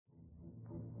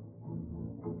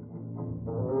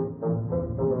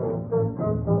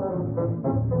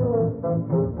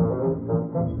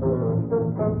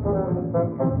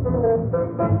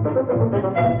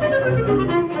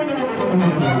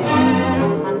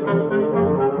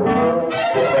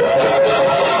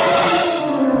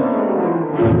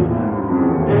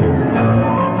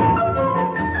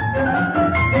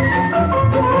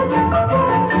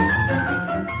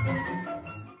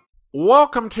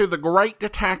Welcome to the Great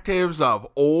Detectives of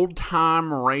Old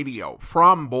Time Radio.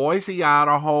 From Boise,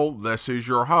 Idaho, this is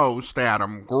your host,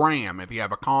 Adam Graham. If you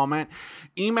have a comment,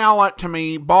 email it to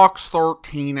me,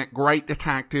 box13 at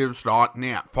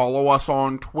greatdetectives.net. Follow us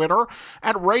on Twitter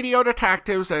at Radio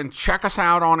Detectives and check us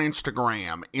out on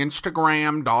Instagram,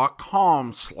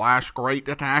 instagram.com/Great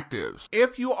Detectives.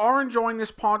 If you are enjoying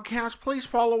this podcast, please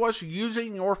follow us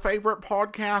using your favorite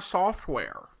podcast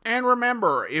software. And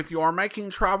remember, if you are making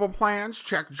travel plans,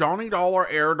 check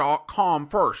JohnnyDollarAir.com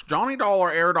first.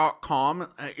 JohnnyDollarAir.com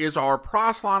is our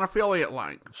Priceline affiliate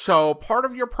link. So part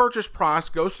of your purchase price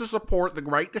goes to support the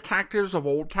Great Detectives of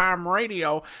Old Time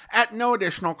Radio at no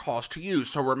additional cost to you.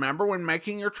 So remember, when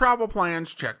making your travel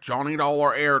plans, check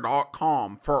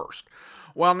JohnnyDollarAir.com first.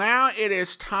 Well, now it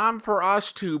is time for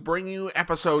us to bring you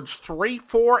episodes 3,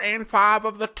 4, and 5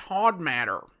 of the Todd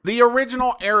Matter. The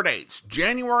original air dates,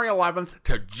 January 11th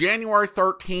to January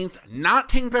 13th,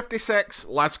 1956.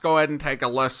 Let's go ahead and take a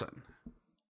listen.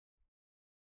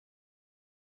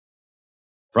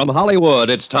 From Hollywood,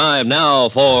 it's time now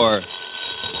for...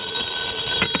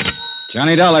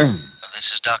 Johnny Dollar.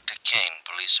 This is Dr. Kane,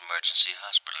 Police Emergency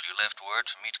Hospital. You left word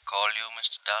for me to call you,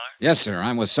 Mr. Dollar? Yes, sir.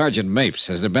 I'm with Sergeant Mapes.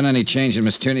 Has there been any change in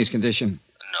Miss Tierney's condition?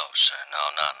 No, sir. No,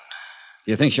 none.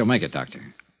 Do you think she'll make it, Doctor?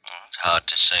 It's hard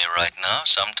to say right now.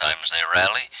 Sometimes they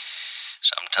rally.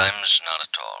 Sometimes not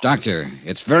at all. Doctor,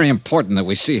 it's very important that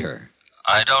we see her.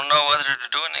 I don't know whether it'll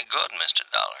do any good, Mr.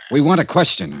 Dollar. We want to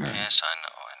question her. Yes, I know.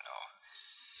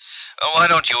 Why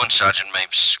don't you and Sergeant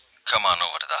Mapes come on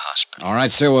over to the hospital? All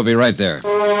right, sir. We'll be right there.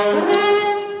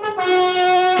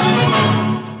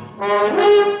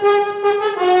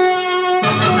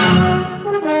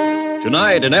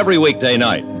 Tonight and every weekday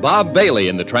night, Bob Bailey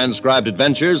in the transcribed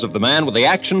adventures of the man with the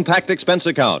action-packed expense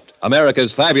account,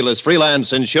 America's fabulous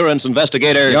freelance insurance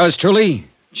investigator. Yours truly,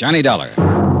 Johnny Dollar.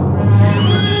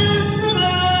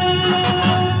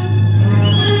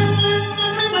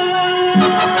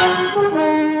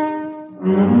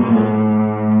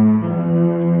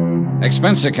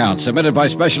 Expense account submitted by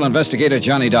Special Investigator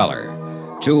Johnny Dollar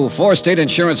to 4 State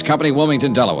Insurance Company,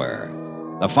 Wilmington, Delaware.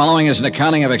 The following is an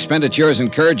accounting of expenditures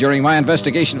incurred during my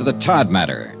investigation of the Todd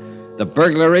matter, the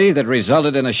burglary that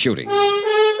resulted in a shooting.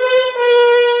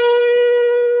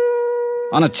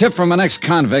 On a tip from an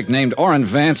ex-convict named Orrin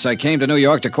Vance, I came to New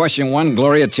York to question one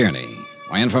Gloria Tierney.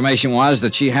 My information was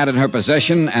that she had in her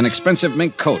possession an expensive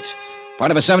mink coat, part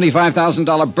of a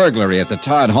 $75,000 burglary at the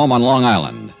Todd home on Long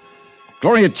Island.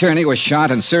 Gloria Tierney was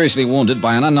shot and seriously wounded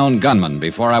by an unknown gunman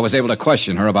before I was able to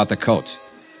question her about the coat.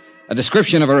 A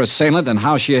description of her assailant and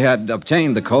how she had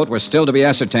obtained the coat were still to be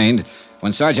ascertained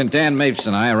when Sergeant Dan Mapes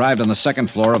and I arrived on the second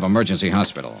floor of Emergency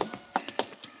Hospital.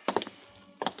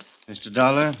 Mr.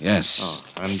 Dollar? Yes. Oh,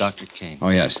 I'm Dr. Kane. Oh,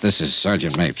 yes, this is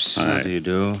Sergeant Mapes. How do you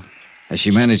do? Has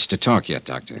she managed to talk yet,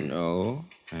 Doctor? No,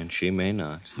 and she may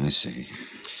not. I see.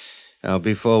 Now,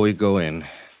 before we go in,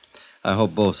 I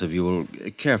hope both of you will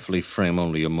carefully frame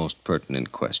only your most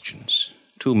pertinent questions.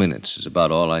 2 minutes is about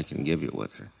all I can give you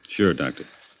with her. Sure, Doctor.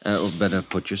 Better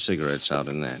put your cigarettes out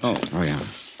in that. Oh, yeah.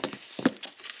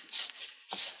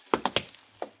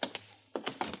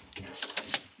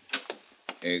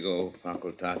 Ego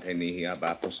facultate mihi ab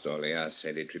apostolia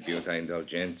sede tributa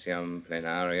indulgentiam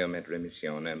plenarium et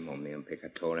remissionem omnium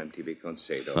peccatorem tibi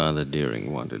concedo. Father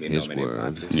Deering wanted his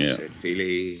word. Patris, Yeah. Et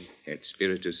Filii et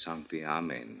Spiritus Sancti.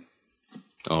 Amen.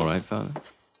 All right, Father?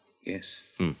 Yes.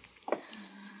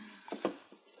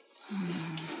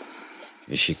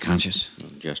 Is she conscious?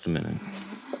 Just a minute.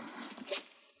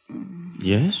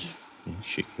 Yes?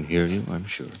 She can hear you, I'm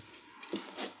sure.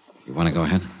 You want to go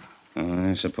ahead?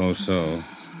 I suppose so.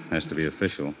 Has to be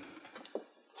official.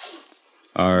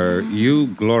 Are you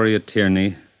Gloria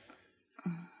Tierney?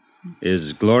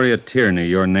 Is Gloria Tierney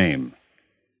your name?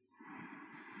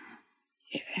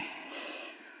 Yes.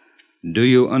 Do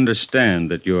you understand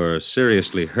that you're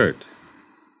seriously hurt?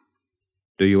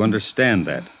 Do you understand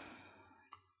that?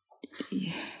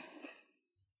 Yes.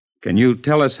 Can you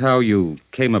tell us how you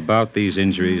came about these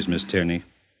injuries, Miss Tierney?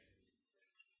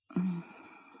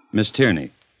 Miss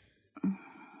Tierney.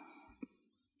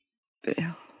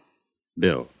 Bill.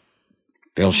 Bill.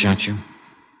 Bill shot you?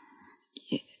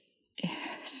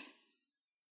 Yes.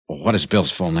 Well, what is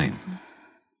Bill's full name?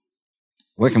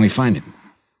 Where can we find him?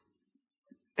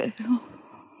 Bill.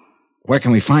 Where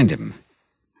can we find him?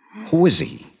 Who is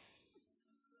he?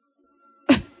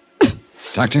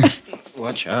 Doctor?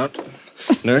 Watch out.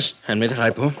 Nurse, hand me the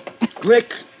hypo.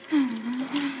 Quick!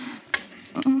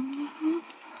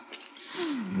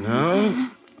 No.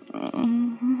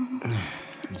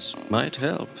 This might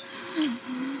help.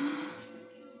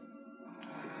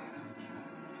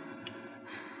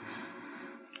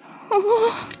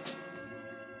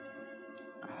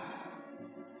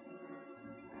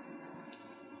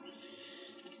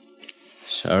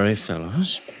 Sorry,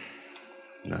 fellows.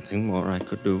 Nothing more I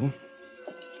could do.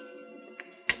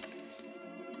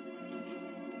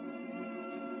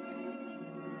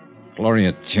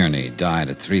 Gloria Tierney died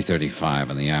at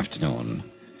 3:35 in the afternoon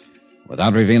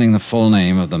without revealing the full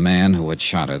name of the man who had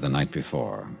shot her the night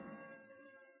before.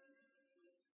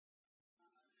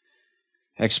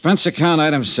 Expense account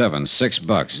item 7,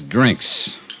 $6.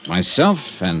 Drinks.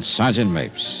 Myself and Sergeant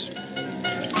Mapes.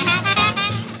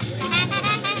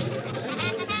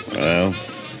 Well,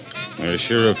 we're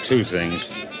sure of two things.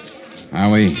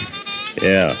 Are we?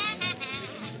 Yeah.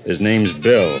 His name's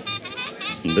Bill.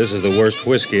 And this is the worst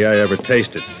whiskey I ever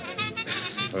tasted.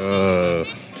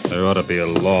 There ought to be a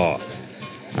law.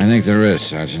 I think there is,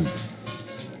 Sergeant.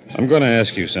 I'm going to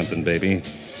ask you something, baby.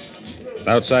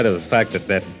 Outside of the fact that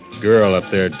that girl up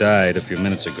there died a few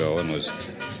minutes ago and was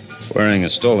wearing a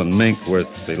stolen mink worth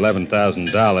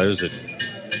 $11,000 that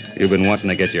you've been wanting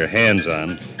to get your hands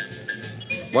on,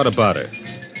 what about her?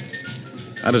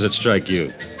 How does it strike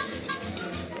you?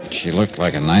 She looked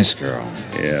like a nice girl.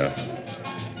 Yeah.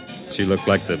 She looked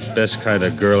like the best kind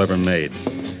of girl ever made.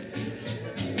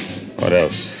 What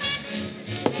else?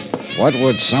 What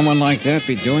would someone like that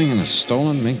be doing in a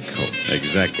stolen mink coat?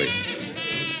 Exactly.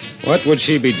 What would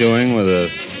she be doing with a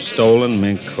stolen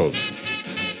mink coat?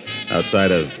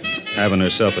 Outside of having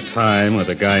herself a time with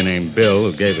a guy named Bill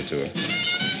who gave it to her.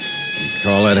 You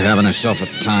call that having herself a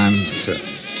time?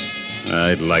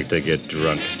 I'd like to get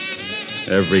drunk.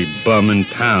 Every bum in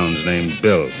town's named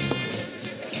Bill.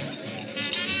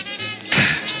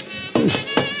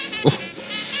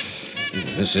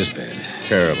 This is bad.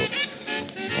 Terrible.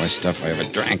 Worst stuff I ever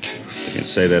drank. You can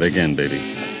say that again, baby.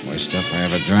 Worst stuff I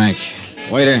ever drank.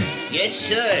 Waiter, Yes,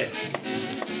 sir.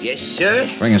 Yes, sir.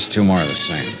 bring us 2 more of the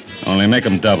same. Only make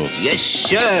 'em double. Yes,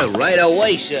 sir. Right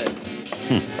away, sir.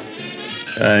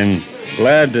 I'm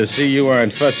glad to see you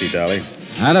aren't fussy, Dolly.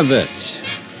 Not a bit.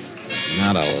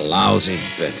 Not a lousy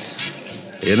bit.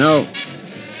 You know,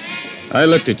 I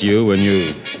looked at you when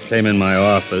you came in my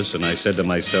office, and I said to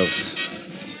myself,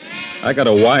 I got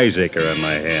a wiseacre on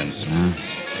my hands. Huh?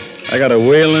 I got a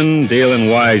wheeling, dealing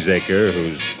wiseacre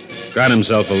who's got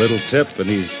himself a little tip, and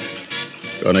he's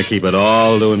going to keep it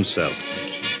all to himself.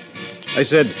 I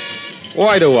said,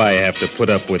 why do I have to put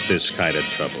up with this kind of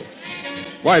trouble?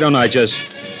 Why don't I just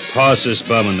toss this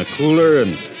bum in the cooler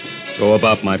and go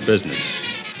about my business?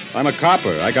 I'm a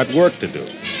copper. I got work to do.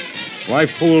 Why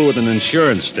fool with an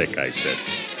insurance stick, I said.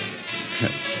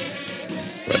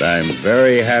 But I'm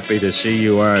very happy to see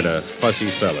you aren't a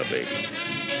fussy fella, baby.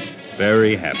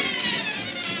 Very happy.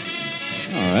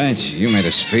 All right, you made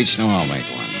a speech, now I'll make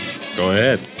one. Go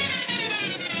ahead.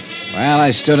 Well,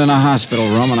 I stood in a hospital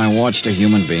room and I watched a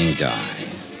human being die.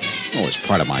 Oh, it's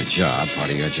part of my job, part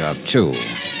of your job, too.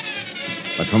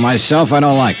 But for myself, I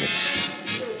don't like it.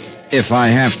 If I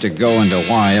have to go into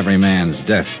why every man's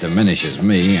death diminishes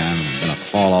me, I'm going to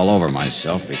fall all over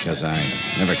myself because I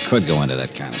never could go into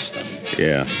that kind of stuff.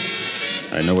 Yeah,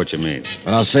 I know what you mean.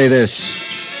 But I'll say this.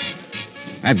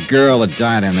 That girl that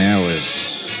died in there was...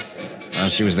 Well,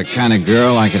 she was the kind of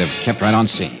girl I could have kept right on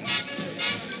seeing.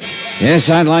 Yes,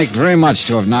 I'd like very much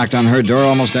to have knocked on her door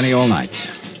almost any old night.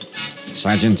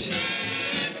 Sergeant,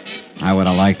 I would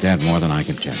have liked that more than I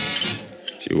can tell you.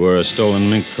 She wore a stolen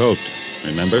mink coat,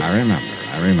 remember? I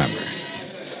remember.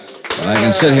 But I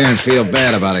can sit here and feel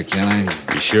bad about it, can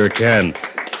I? You sure can.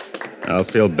 I'll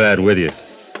feel bad with you.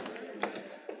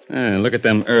 Look at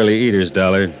them early eaters,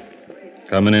 Dollar.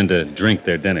 Coming in to drink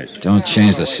their dinners. Don't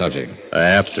change the subject. I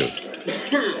have to.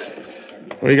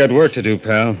 We got work to do,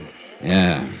 pal.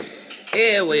 Yeah.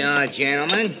 Here we are,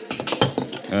 gentlemen.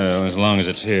 As long as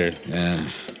it's here. Yeah.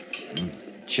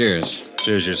 Cheers.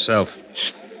 Cheers yourself.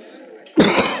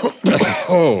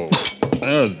 Oh,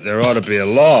 there ought to be a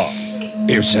law.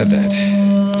 You said that.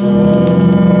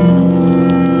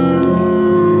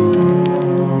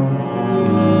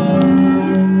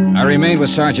 I remained with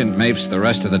Sergeant Mapes the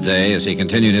rest of the day as he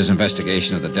continued his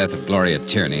investigation of the death of Gloria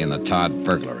Tierney and the Todd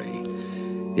burglary.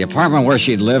 The apartment where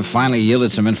she'd lived finally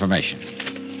yielded some information.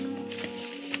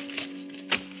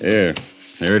 Here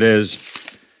it is.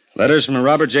 Letters from a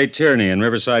Robert J. Tierney in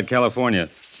Riverside, California.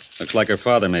 Looks like her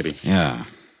father, maybe. Yeah.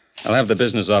 I'll have the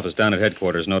business office down at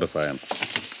headquarters notify him.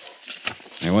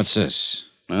 Hey, what's this?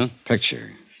 Huh?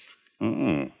 Picture.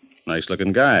 Oh,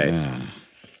 nice-looking guy. Yeah.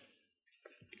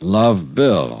 Love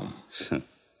Bill.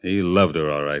 He loved her,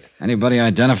 all right. Anybody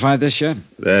identified this yet?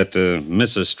 That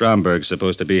Mrs. Stromberg's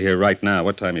supposed to be here right now.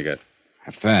 What time you got?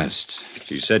 I passed.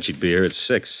 She said she'd be here at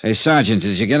 6. Hey, Sergeant,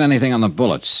 did you get anything on the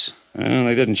bullets? Well,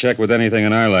 they didn't check with anything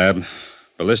in our lab.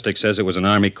 Ballistic says it was an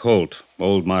Army Colt,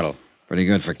 old model. Pretty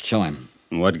good for killing.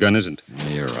 And what gun isn't? Yeah,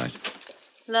 you're right.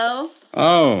 Hello?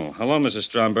 Oh, hello, Mrs.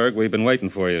 Stromberg. We've been waiting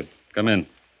for you. Come in.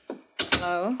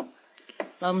 Hello?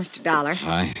 Hello, Mr. Dollar.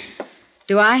 Hi.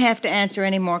 Do I have to answer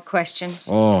any more questions?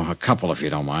 Oh, a couple if you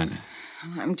don't mind.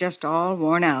 I'm just all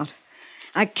worn out.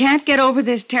 I can't get over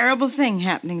this terrible thing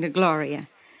happening to Gloria.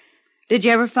 Did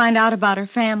you ever find out about her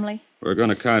family? We're going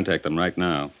to contact them right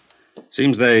now.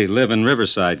 Seems they live in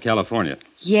Riverside, California.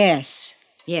 Yes.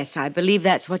 Yes, I believe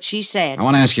that's what she said. I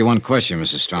want to ask you one question,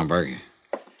 Mrs. Stromberg.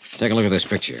 Take a look at this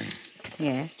picture.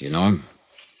 Yes. Do you know him?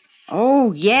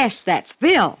 Oh, yes, that's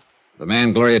Bill. The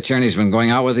man Gloria Tierney's been going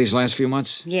out with these last few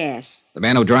months? Yes. The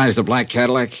man who drives the black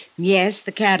Cadillac? Yes,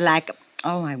 the Cadillac.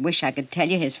 Oh, I wish I could tell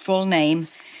you his full name.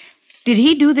 Did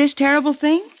he do this terrible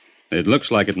thing? It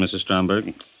looks like it, Mrs.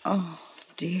 Stromberg. Oh,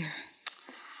 dear.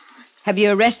 Have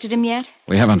you arrested him yet?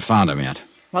 We haven't found him yet.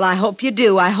 Well, I hope you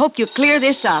do. I hope you clear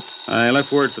this up. I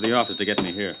left word for the office to get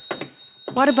me here.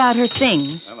 What about her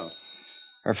things? Hello.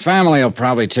 Her family will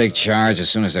probably take charge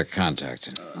as soon as they're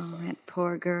contacted. Oh, that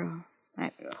poor girl.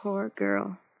 That poor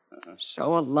girl.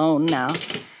 So alone now.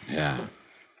 Yeah.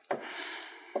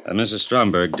 Mrs.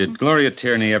 Stromberg, did Gloria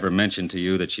Tierney ever mention to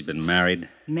you that she'd been married?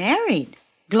 Married?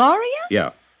 Gloria?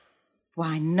 Yeah.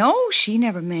 Why, no, she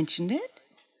never mentioned it.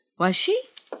 Was she?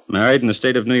 Married in the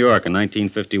state of New York in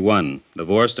 1951.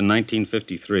 Divorced in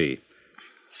 1953.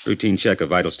 Routine check of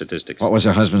vital statistics. What was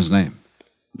her husband's name?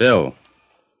 Bill.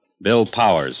 Bill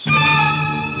Powers.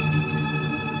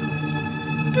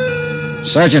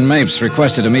 Sergeant Mapes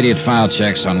requested immediate file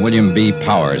checks on William B.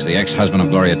 Powers, the ex-husband of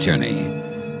Gloria Tierney.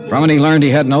 From it, he learned he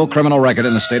had no criminal record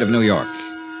in the state of New York.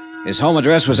 His home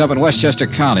address was up in Westchester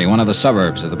County, one of the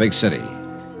suburbs of the big city.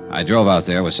 I drove out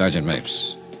there with Sergeant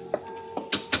Mapes.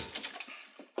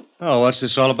 Oh, what's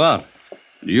this all about?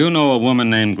 Do you know a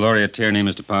woman named Gloria Tierney,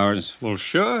 Mr. Powers? Well,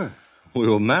 sure. We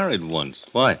were married once.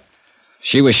 Why?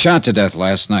 She was shot to death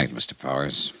last night, Mr.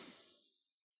 Powers.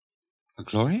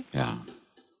 Gloria? Yeah.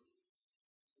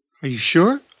 Are you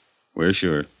sure? We're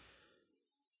sure.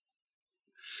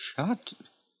 Shot?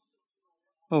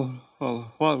 Oh,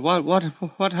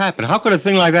 what happened? How could a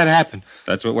thing like that happen?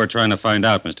 That's what we're trying to find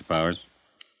out, Mr. Powers.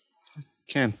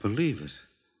 Can't believe it.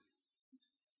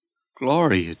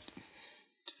 Gloria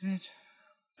dead.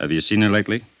 Have you seen her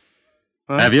lately?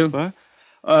 What? Have you? What?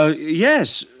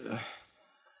 Yes.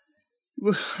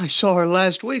 I saw her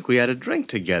last week. We had a drink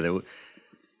together.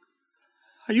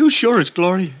 Are you sure it's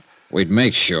Gloria? We'd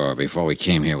make sure before we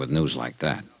came here with news like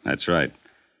that. That's right.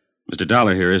 Mr.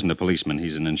 Dollar here isn't a policeman.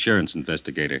 He's an insurance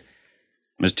investigator.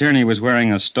 Miss Tierney was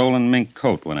wearing a stolen mink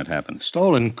coat when it happened.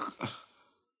 Stolen?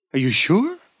 Are you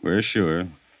sure? We're sure.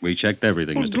 We checked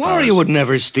everything, Well, Mr. Gloria Powers. would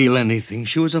never steal anything.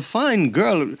 She was a fine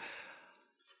girl. A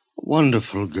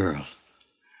wonderful girl.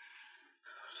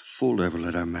 Fool to ever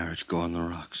let our marriage go on the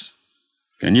rocks.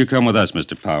 Can you come with us,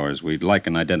 Mr. Powers? We'd like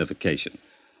an identification.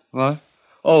 What?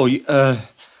 Oh,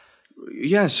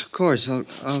 yes, of course.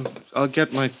 I'll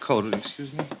get my coat.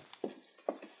 Excuse me.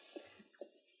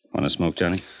 Want to smoke,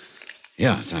 Johnny?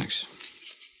 Yeah, thanks.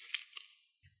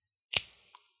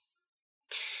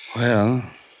 Well,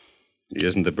 he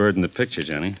isn't the bird in the picture,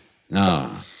 Johnny.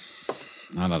 No,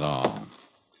 not at all.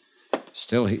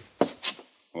 Still, he...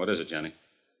 What is it, Johnny?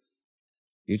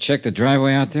 You checked the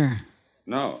driveway out there?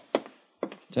 No.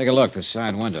 Take a look, the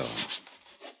side window.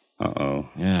 Uh-oh.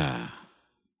 Yeah.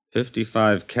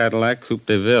 55 Cadillac Coupe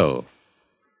de Ville.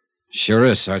 Sure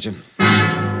is, Sergeant.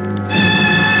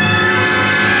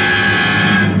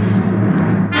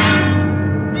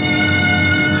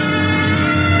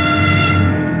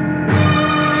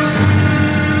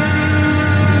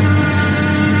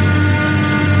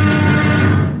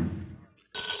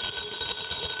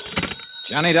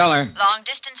 Johnny Dollar.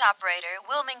 Long-distance operator.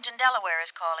 Wilmington, Delaware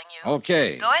is calling you.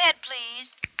 Okay. Go ahead, please.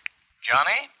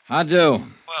 Johnny? How'd do?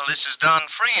 Well, this is Don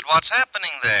Freed. What's happening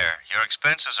there? Your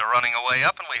expenses are running away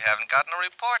up, and we haven't gotten a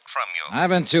report from you. I've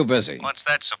been too busy. What's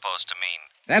that supposed to mean?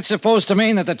 That's supposed to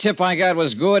mean that the tip I got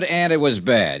was good and it was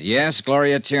bad. Yes,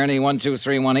 Gloria Tierney,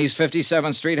 1231 East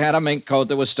 57th Street, had a mink coat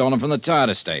that was stolen from the Todd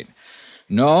estate.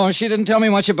 No, she didn't tell me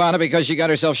much about it because she got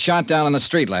herself shot down on the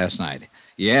street last night.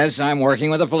 Yes, I'm working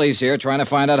with the police here trying to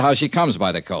find out how she comes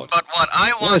by the coat. But what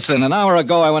I want... Listen, an hour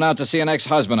ago I went out to see an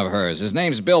ex-husband of hers. His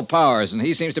name's Bill Powers, and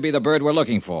he seems to be the bird we're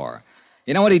looking for.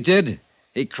 You know what he did?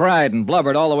 He cried and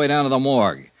blubbered all the way down to the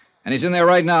morgue. And he's in there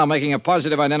right now making a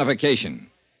positive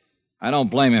identification. I don't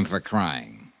blame him for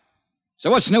crying. So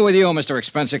what's new with you, Mr.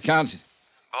 Expense Account?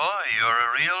 Boy, you're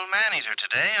a real man-eater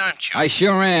today, aren't you? I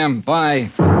sure am.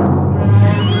 Bye.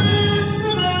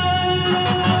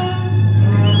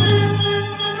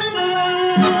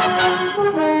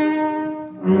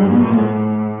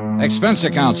 Expense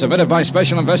account submitted by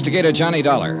Special Investigator Johnny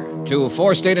Dollar. to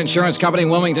Four State Insurance Company,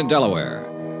 Wilmington, Delaware.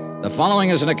 The following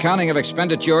is an accounting of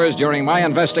expenditures during my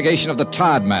investigation of the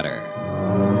Todd matter.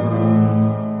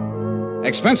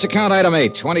 Expense account item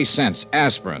 8, 20 cents,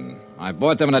 aspirin. I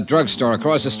bought them in a drugstore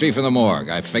across the street from the morgue.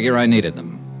 I figure I needed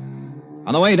them.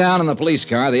 On the way down in the police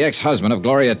car, the ex-husband of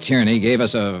Gloria Tierney gave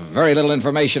us very little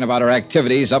information about her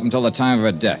activities up until the time of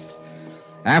her death.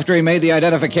 After he made the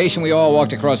identification, we all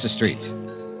walked across the street.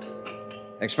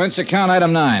 Expense account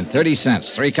item 9, 30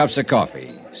 cents, 3 cups of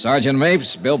coffee. Sergeant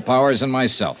Mapes, Bill Powers, and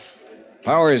myself.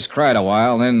 Powers cried a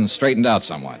while, then straightened out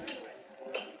somewhat.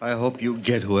 I hope you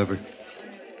get whoever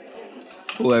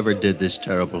did this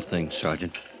terrible thing,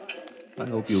 Sergeant. I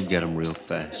hope you'll get him real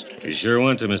fast. You sure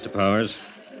want to, Mr. Powers.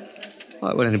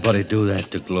 Why would anybody do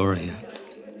that to Gloria?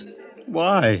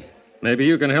 Why? Maybe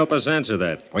you can help us answer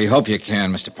that. We hope you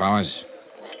can, Mr. Powers.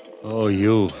 Oh,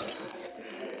 you.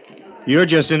 You're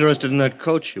just interested in that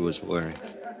coat she was wearing.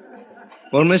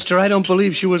 Well, mister, I don't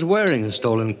believe she was wearing a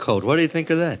stolen coat. What do you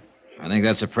think of that? I think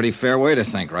that's a pretty fair way to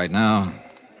think right now.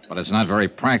 But it's not very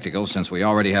practical since we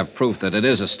already have proof that it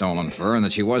is a stolen fur and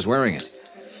that she was wearing it.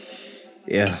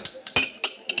 Yeah.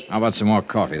 How about some more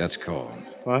coffee? That's cold.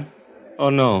 What? Oh,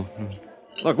 no.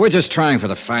 Look, we're just trying for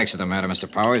the facts of the matter, Mr.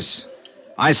 Powers.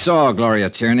 I saw Gloria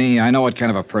Tierney. I know what kind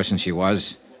of a person she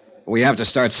was. We have to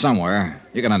start somewhere.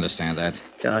 You can understand that.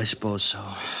 Yeah, I suppose so.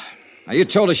 Now, you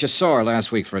told us you saw her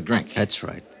last week for a drink. That's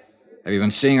right. Have you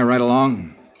been seeing her right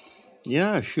along?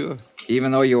 Yeah, sure.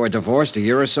 Even though you were divorced a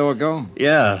year or so ago?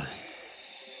 Yeah.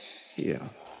 Yeah.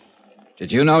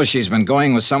 Did you know she's been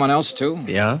going with someone else, too?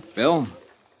 Yeah? Bill?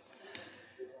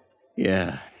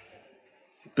 Yeah.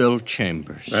 Bill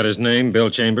Chambers. That his name, Bill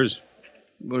Chambers?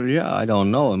 Well, yeah, I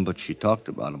don't know him, but she talked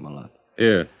about him a lot.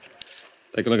 Here.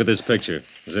 Take a look at this picture.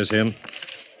 Is this him?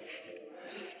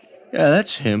 Yeah,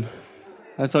 that's him.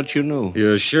 I thought you knew.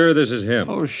 You're sure this is him?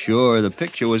 Oh, sure. The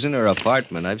picture was in her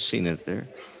apartment. I've seen it there.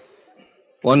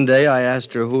 One day I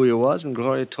asked her who he was, and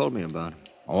Gloria told me about him.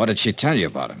 Well, what did she tell you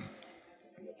about him?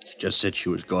 She just said she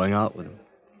was going out with him.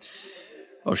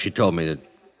 Oh, she told me that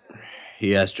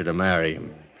he asked her to marry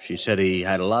him. She said he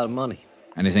had a lot of money.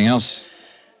 Anything else?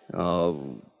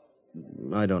 Oh,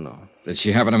 I don't know. Did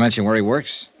she happen to mention where he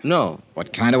works? No.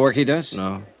 What kind of work he does?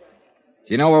 No. Do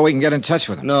you know where we can get in touch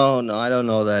with him? No, I don't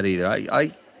know that either.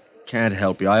 I can't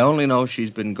help you. I only know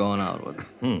she's been going out with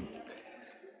him.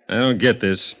 I don't get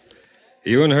this.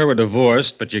 You and her were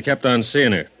divorced, but you kept on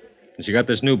seeing her. And she got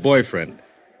this new boyfriend.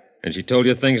 And she told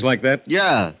you things like that?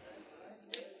 Yeah.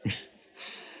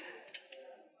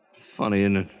 Funny,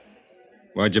 isn't it?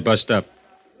 Why'd you bust up?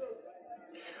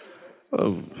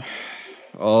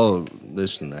 Oh,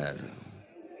 this and that.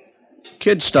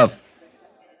 Kid stuff.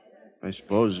 I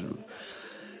suppose.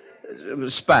 It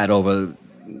was spat over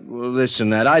this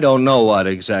and that. I don't know what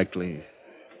exactly.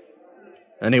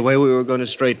 Anyway, we were going to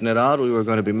straighten it out. We were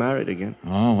going to be married again.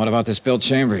 Oh, what about this Bill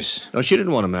Chambers? No, she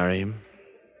didn't want to marry him.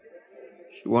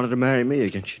 She wanted to marry me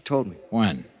again. She told me.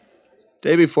 When?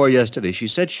 Day before yesterday. She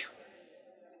said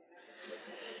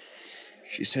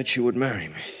she would marry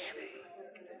me.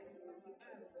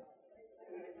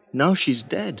 Now she's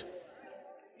dead.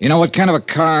 You know what kind of a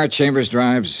car Chambers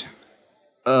drives?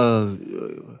 A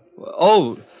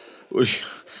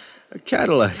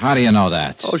Cadillac. How do you know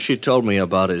that? Oh, she told me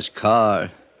about his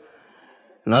car.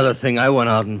 Another thing, I went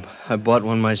out and I bought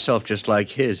one myself just like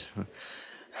his.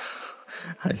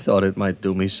 I thought it might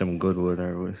do me some good with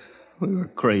her. We were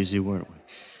crazy, weren't we?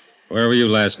 Where were you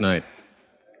last night?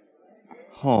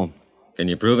 Home. Can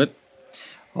you prove it?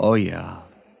 Oh, yeah.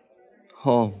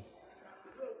 Home.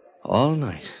 All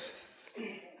night.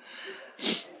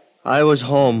 I was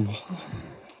home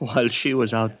while she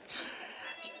was out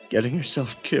getting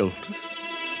herself killed.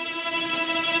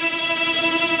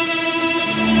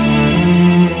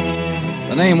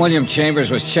 The name William Chambers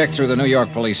was checked through the New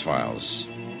York police files.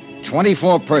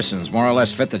 24 persons more or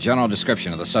less fit the general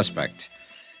description of the suspect.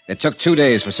 It took 2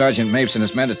 days for Sergeant Mapes and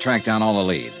his men to track down all the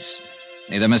leads.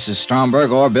 Neither Mrs.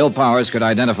 Stromberg or Bill Powers could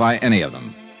identify any of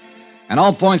them. An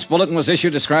all-points bulletin was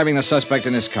issued describing the suspect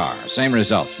in his car. Same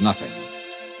results, nothing.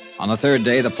 On the third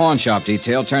day, the pawn shop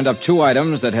detail turned up 2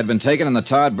 items that had been taken in the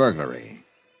Todd burglary.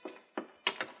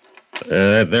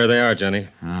 There they are, Johnny.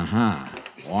 Uh-huh.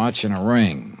 Watch and a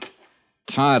ring.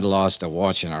 Todd lost a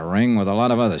watch and a ring with a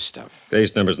lot of other stuff.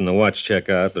 Case numbers in the watch check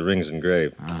out. The ring's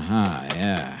engraved. Uh-huh,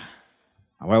 yeah.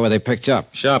 Where were they picked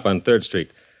up? Shop on 3rd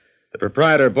Street. The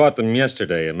proprietor bought them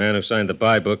yesterday. A man who signed the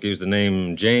buy book used the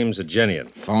name James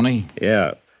Agenian. Phony?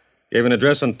 Yeah. Gave an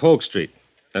address on Polk Street.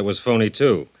 That was phony,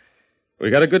 too. We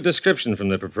got a good description from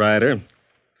the proprietor.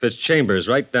 Fits Chambers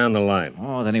right down the line.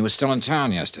 Oh, then he was still in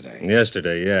town yesterday.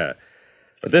 Yesterday, yeah.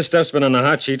 But this stuff's been on the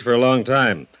hot sheet for a long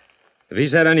time. If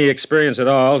he's had any experience at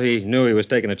all, he knew he was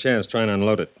taking a chance trying to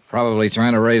unload it. Probably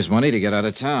trying to raise money to get out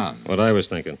of town. What I was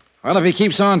thinking. Well, if he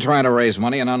keeps on trying to raise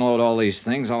money and unload all these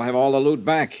things, I'll have all the loot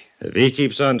back. If he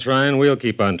keeps on trying, we'll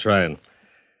keep on trying.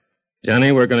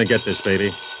 Johnny, we're going to get this, baby.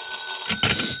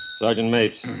 Sergeant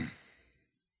Mapes.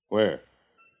 Where?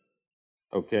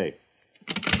 Okay.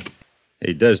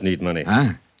 He does need money.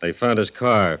 Huh? They found his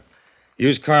car.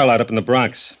 Used car lot up in the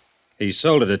Bronx. He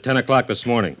sold it at 10 o'clock this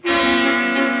morning.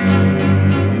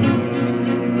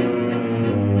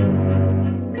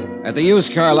 At the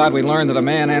used car lot, we learned that a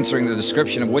man answering the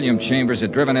description of William Chambers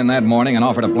had driven in that morning and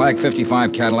offered a black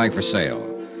 55 Cadillac for sale.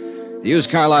 The used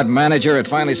car lot manager had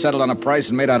finally settled on a price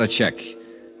and made out a check.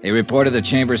 He reported that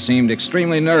Chambers seemed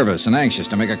extremely nervous and anxious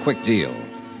to make a quick deal.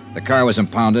 The car was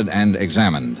impounded and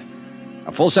examined.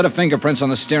 A full set of fingerprints on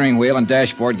the steering wheel and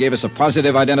dashboard gave us a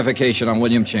positive identification on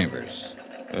William Chambers.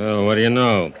 Oh, what do you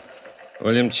know?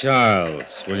 William Charles,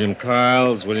 William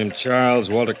Carles, William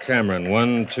Charles, Walter Cameron.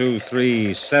 1, 2,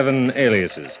 3, 7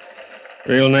 aliases.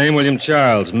 Real name, William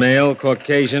Charles. Male,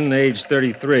 Caucasian, age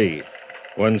 33.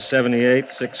 178,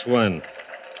 6'1".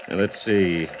 And let's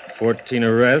see. 14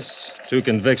 arrests, 2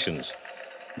 convictions.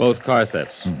 Both car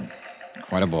thefts.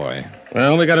 Quite a boy.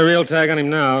 Well, we got a real tag on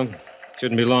him now.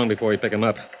 Shouldn't be long before we pick him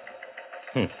up.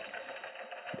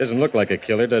 Doesn't look like a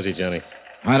killer, does he, Johnny?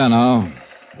 I don't know.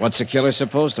 What's a killer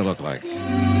supposed to look like?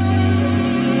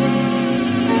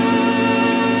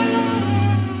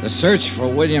 The search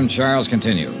for William Charles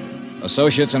continued.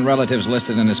 Associates and relatives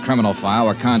listed in his criminal file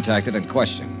were contacted and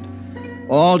questioned.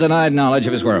 All denied knowledge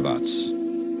of his whereabouts.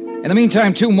 In the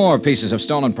meantime, 2 more pieces of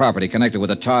stolen property connected with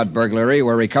the Todd burglary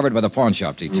were recovered by the pawn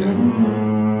shop detail.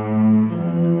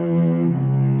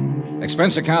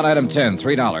 Expense account item 10,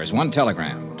 $3, 1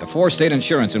 telegram to 4 State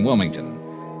Insurance in Wilmington,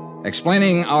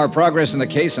 explaining our progress in the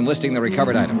case and listing the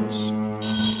recovered items.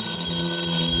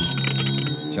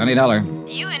 Johnny Dollar. Are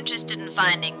you interested in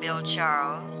finding Bill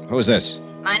Charles? Who's this?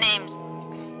 My name's...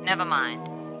 Never mind.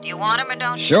 Do you want him or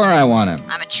don't you? Sure, I want him.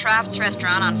 I'm at Shraft's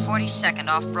Restaurant on 42nd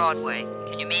off Broadway.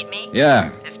 Can you meet me?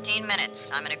 Yeah. 15 minutes.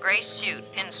 I'm in a gray suit,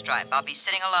 pinstripe. I'll be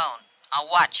sitting alone. I'll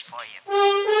watch for you.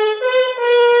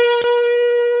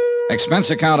 Expense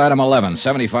account item 11,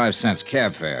 75 cents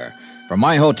cab fare from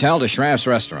my hotel to Shraft's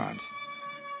Restaurant.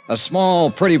 A small,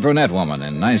 pretty brunette woman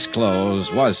in nice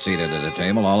clothes was seated at a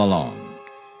table all alone.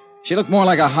 She looked more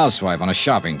like a housewife on a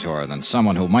shopping tour than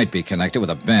someone who might be connected with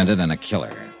a bandit and a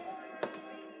killer.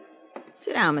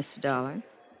 Sit down, Mr. Dollar.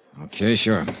 Okay,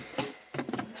 sure.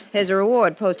 There's a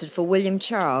reward posted for William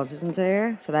Charles, isn't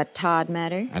there? For that Todd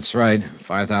matter? That's right,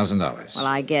 $5,000. Well,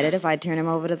 I get it if I turn him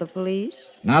over to the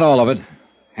police. Not all of it.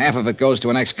 Half of it goes to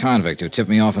an ex-convict who tipped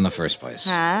me off in the first place.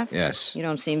 Half? Yes. You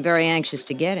don't seem very anxious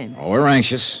to get him. Oh, we're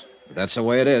anxious. But that's the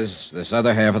way it is. This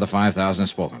other half of the $5,000 is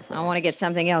spoken for. I want to get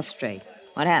something else straight.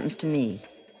 What happens to me?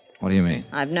 What do you mean?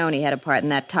 I've known he had a part in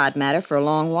that Todd matter for a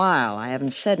long while. I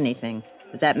haven't said anything.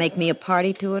 Does that make me a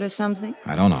party to it or something?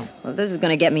 I don't know. Well, this is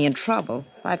going to get me in trouble.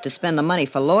 If I have to spend the money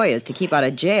for lawyers to keep out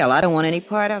of jail, I don't want any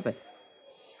part of it.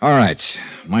 All right.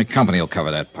 My company will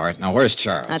cover that part. Now, where's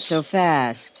Charles? Not so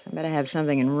fast. I better have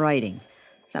something in writing.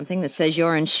 Something that says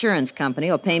your insurance company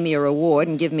will pay me a reward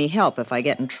and give me help if I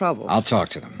get in trouble. I'll talk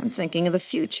to them. I'm thinking of the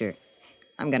future.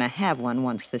 I'm going to have one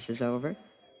once this is over.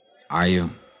 Are you?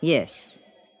 Yes.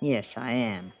 Yes, I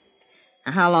am.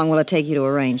 Now, how long will it take you to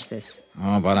arrange this?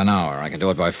 Oh, about an hour. I can do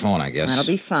it by phone, I guess. That'll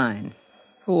be fine.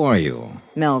 Who are you?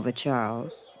 Melva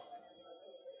Charles.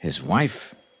 His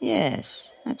wife?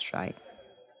 Yes, that's right.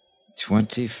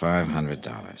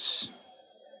 $2,500.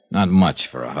 Not much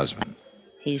for a husband.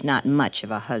 He's not much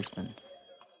of a husband.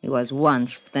 He was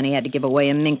once, but then he had to give away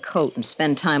a mink coat and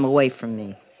spend time away from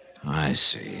me. I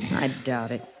see. I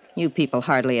doubt it. You people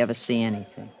hardly ever see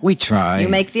anything. We try. You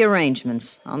make the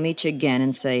arrangements. I'll meet you again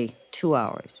in, say, 2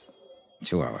 hours.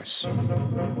 2 hours.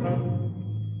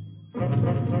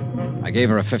 I gave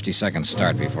her a 50-second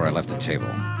start before I left the table.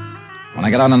 When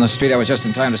I got out on the street, I was just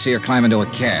in time to see her climb into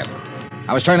a cab.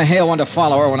 I was trying to hail one to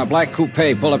follow her when a black coupe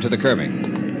pulled up to the curbing.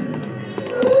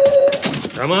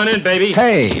 Come on in, baby.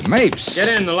 Hey, Mapes. Get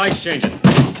in, the light's changing.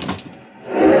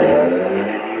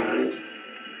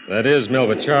 That is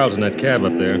Melva Charles in that cab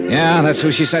up there. Yeah, that's who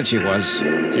she said she was.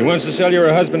 She wants to sell you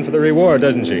her husband for the reward,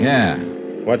 doesn't she? Yeah.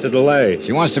 What's the delay?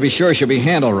 She wants to be sure she'll be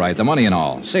handled right, the money and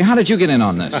all. Say, how did you get in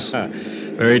on this?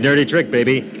 Very dirty trick,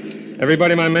 baby.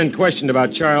 Everybody my men questioned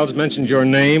about Charles mentioned your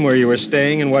name, where you were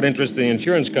staying, and what interest the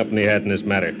insurance company had in this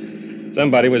matter.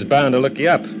 Somebody was bound to look you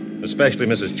up, especially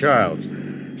Mrs. Charles.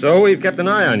 So we've kept an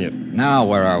eye on you. Now,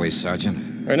 where are we,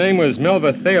 Sergeant? Her name was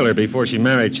Melva Thaler before she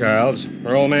married Charles.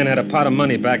 Her old man had a pot of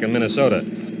money back in Minnesota.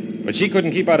 But she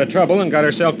couldn't keep out of trouble and got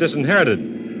herself disinherited.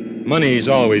 Money's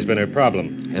always been her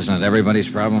problem. Isn't it everybody's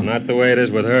problem? Not the way it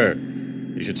is with her.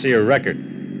 You should see her record.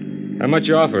 How much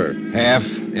you offer her? Half.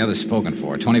 The other's spoken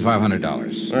for.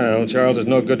 $2,500. Well, Charles is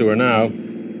no good to her now.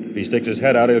 If he sticks his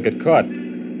head out, he'll get caught.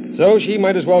 So she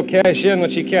might as well cash in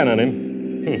what she can on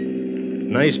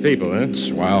him. Nice people, huh?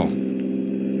 Swell.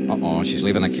 Uh-oh, she's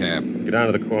leaving the cab. Get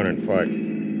down to the corner and park.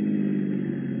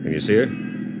 Can you see her?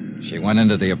 She went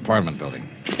into the apartment building.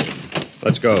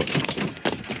 Let's go.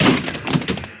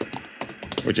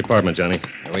 Which apartment, Johnny?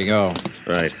 Here we go.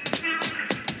 Right.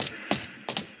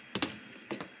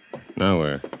 Now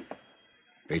where?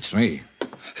 Beats me.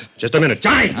 Just a minute.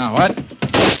 Johnny! Now, what?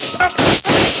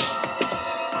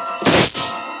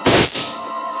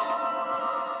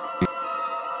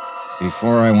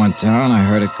 Before I went down, I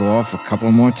heard it go off a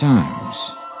couple more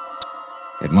times.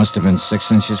 It must have been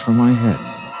 6 inches from my head.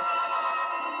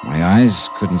 My eyes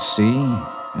couldn't see,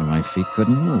 and my feet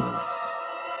couldn't move.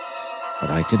 But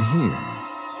I could hear.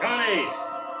 Johnny!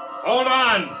 Hold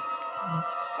on!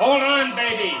 Hold on,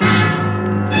 baby!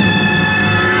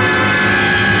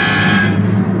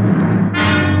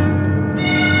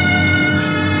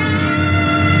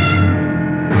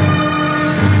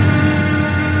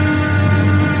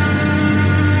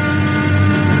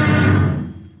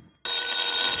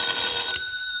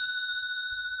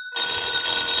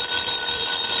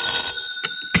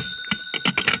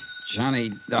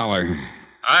 Johnny Dollar.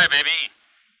 Hi, baby.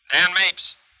 Dan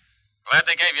Mapes. Glad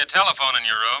they gave you a telephone in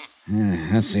your room.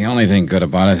 Yeah, that's the only thing good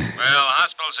about it. Well,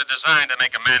 hospitals are designed to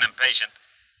make a man impatient.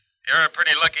 You're a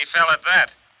pretty lucky fella at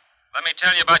that. Let me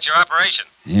tell you about your operation.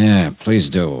 Yeah, please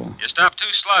do. You stopped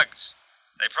 2 slugs.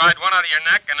 They pried one out of your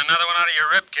neck and another one out of your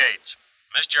rib cage.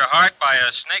 Missed your heart by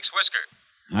a snake's whisker.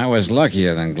 I was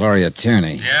luckier than Gloria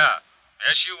Tierney. Yeah.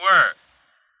 Yes, you were.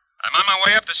 I'm on my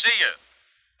way up to see you.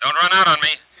 Don't run out on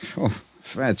me. Oh,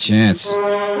 fat chance.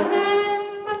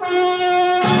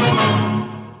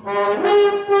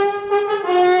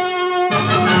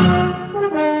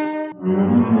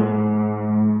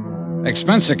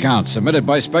 Expense account submitted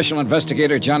by Special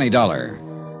Investigator Johnny Dollar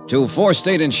to 4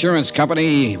 State Insurance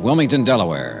Company, Wilmington,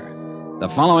 Delaware. The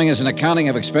following is an accounting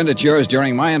of expenditures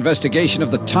during my investigation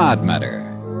of the Todd matter.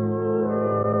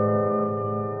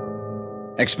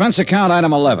 Expense account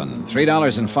item 11,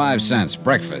 $3.05,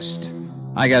 breakfast.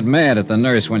 I got mad at the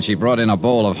nurse when she brought in a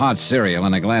bowl of hot cereal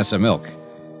and a glass of milk.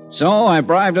 So I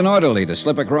bribed an orderly to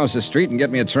slip across the street and get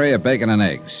me a tray of bacon and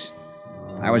eggs.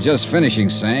 I was just finishing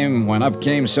same when up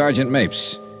came Sergeant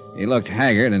Mapes. He looked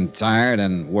haggard and tired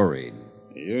and worried.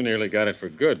 You nearly got it for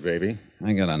good, baby.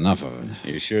 I got enough of it.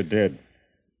 You sure did.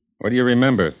 What do you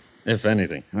remember, if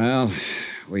anything? Well,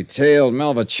 we tailed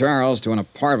Melva Charles to an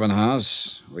apartment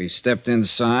house. We stepped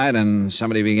inside, and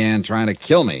somebody began trying to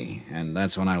kill me, and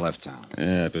that's when I left town.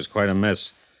 Yeah, it was quite a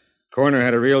mess. Coroner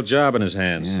had a real job in his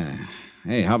hands. Yeah.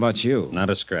 Hey, how about you?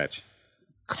 Not a scratch.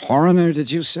 Coroner,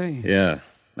 did you say? Yeah.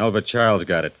 Melva Charles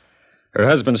got it. Her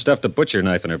husband stuffed a butcher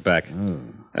knife in her back. Oh.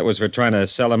 That was for trying to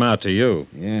sell him out to you.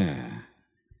 Yeah.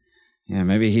 Yeah,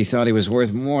 maybe he thought he was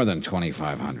worth more than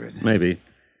 $2,500. Maybe.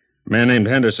 A man named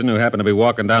Henderson, who happened to be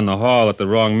walking down the hall at the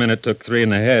wrong minute, took 3 in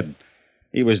the head.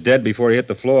 He was dead before he hit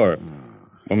the floor.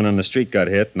 Woman on the street got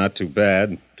hit, not too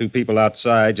bad. 2 people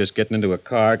outside, just getting into a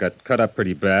car, got cut up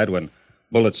pretty bad when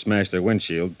bullets smashed their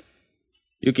windshield.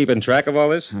 You keeping track of all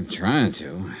this? I'm trying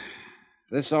to.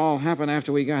 This all happened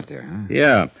after we got there, huh?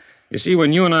 Yeah. You see,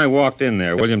 when you and I walked in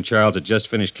there, William Charles had just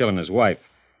finished killing his wife.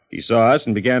 He saw us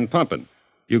and began pumping.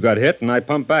 You got hit, and I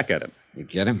pumped back at him. You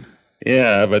get him?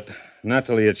 Yeah, but not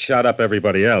till he had shot up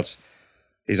everybody else.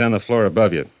 He's on the floor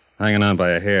above you, hanging on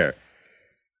by a hair.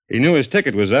 He knew his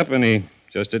ticket was up, and he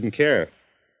just didn't care.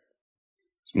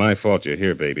 It's my fault you're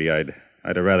here, baby. I'd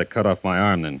have rather cut off my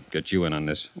arm than get you in on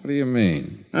this. What do you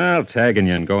mean? I'll tagging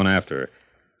you and going after her.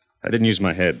 I didn't use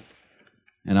my head.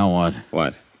 You know what?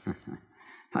 What?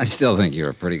 I still think you're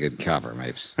a pretty good copper,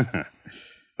 Mapes.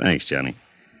 Thanks, Johnny.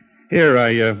 Here,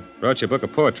 I brought you a book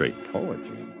of poetry.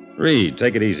 Poetry? Read.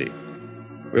 Take it easy.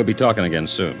 We'll be talking again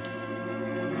soon.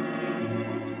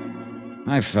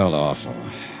 I felt awful.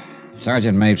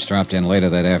 Sergeant Mapes dropped in later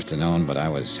that afternoon, but I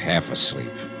was half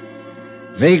asleep.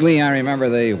 Vaguely, I remember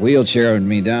they wheelchaired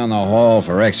me down the hall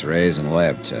for x-rays and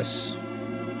lab tests.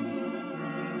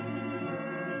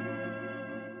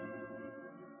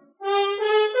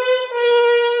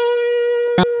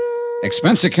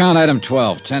 Expense account item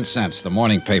 12, 10 cents, the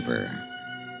morning paper.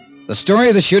 The story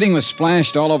of the shooting was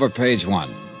splashed all over page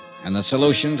 1, and the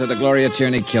solution to the Gloria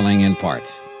Tierney killing in part.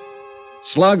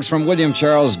 Slugs from William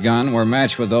Charles' gun were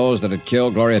matched with those that had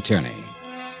killed Gloria Tierney.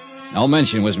 No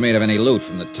mention was made of any loot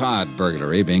from the Todd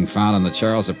burglary being found in the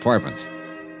Charles apartment.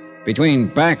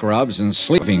 Between back rubs and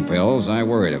sleeping pills, I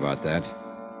worried about that.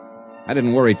 I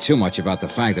didn't worry too much about the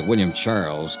fact that William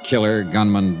Charles, killer,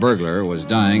 gunman, burglar, was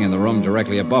dying in the room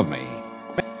directly above me.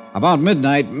 About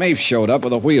midnight, Maeve showed up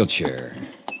with a wheelchair.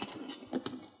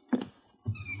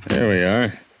 There we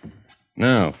are.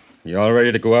 Now, you all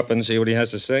ready to go up and see what he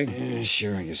has to say? Yeah,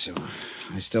 sure, I guess so.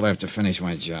 I still have to finish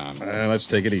my job. Let's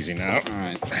take it easy now. All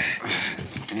right.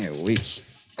 Hey, weak.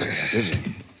 Busy.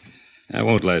 That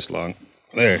won't last long.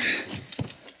 There.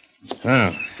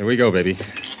 Now, here we go, baby.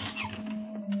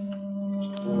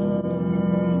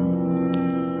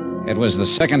 It was the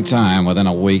second time within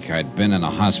a week I'd been in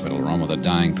a hospital room with a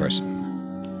dying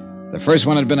person. The first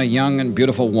one had been a young and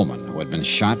beautiful woman who had been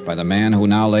shot by the man who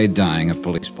now lay dying of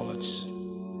police bullets.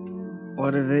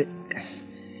 What'd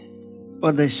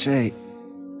they say?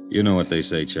 You know what they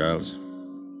say, Charles.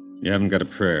 You haven't got a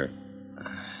prayer. I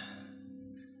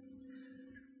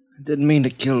didn't mean to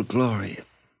kill Gloria.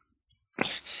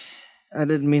 I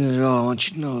didn't mean it at all. I want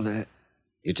you to know that.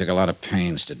 You took a lot of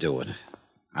pains to do it.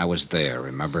 I was there,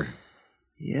 remember?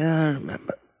 Yeah, I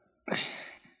remember.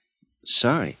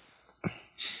 Sorry.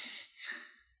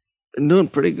 Been doing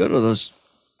pretty good with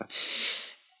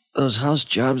those house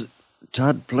jobs.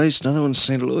 Todd Place, another one in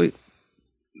St. Louis.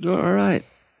 Doing all right.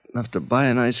 Enough to buy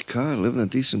a nice car, live in a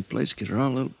decent place, get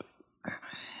around a little bit.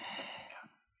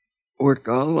 Work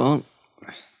all alone.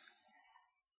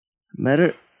 Met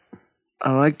her.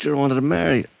 I liked her, wanted to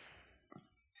marry her.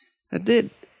 I did.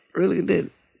 Really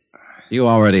did. You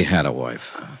already had a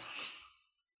wife.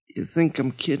 You think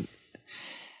I'm kidding?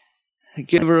 I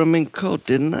gave her a mink coat,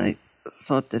 didn't I?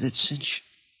 Thought that it'd cinch.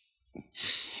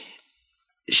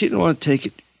 She didn't want to take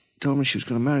it. Told me she was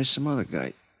going to marry some other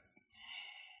guy.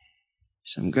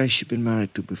 Some guy she'd been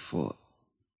married to before.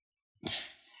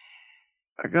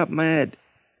 I got mad.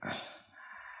 I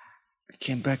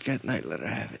came back that night, let her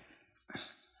have it.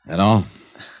 That all?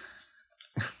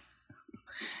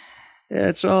 Yeah,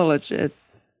 that's all. That's it.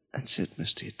 That's it,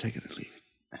 mister. You take it or leave it.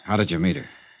 How did you meet her?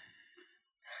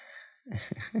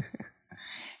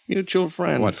 Mutual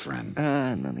friend. What friend?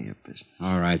 None of your business.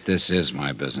 All right, this is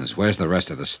my business. Where's the rest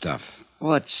of the stuff?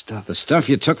 What stuff? The stuff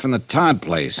you took from the Todd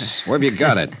place. Where have you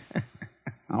got it?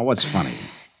 Oh, what's funny?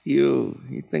 You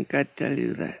think I'd tell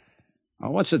you that? Oh,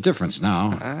 what's the difference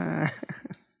now?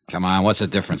 Come on, what's the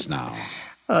difference now?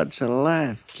 Oh, it's a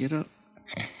laugh, kiddo.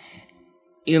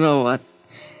 You know what?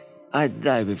 I'd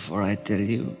die before I tell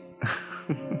you.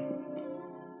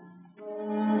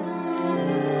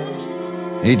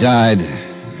 He died,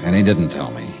 and he didn't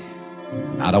tell me.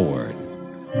 Not a word.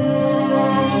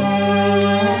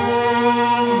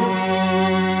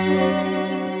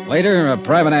 Later, a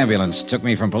private ambulance took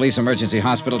me from police emergency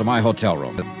hospital to my hotel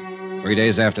room. 3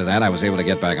 days after that, I was able to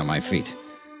get back on my feet.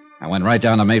 I went right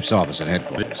down to Mapes' office at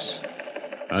headquarters.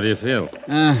 How do you feel?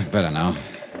 Better now.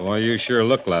 Boy, you sure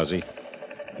look lousy.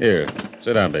 Here,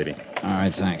 sit down, baby. All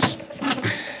right, thanks.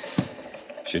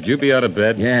 Should you be out of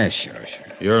bed? Yeah, sure.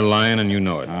 You're lying and you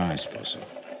know it. I suppose so.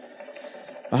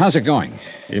 Well, how's it going?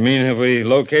 You mean have we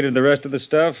located the rest of the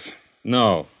stuff?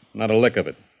 No, not a lick of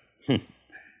it.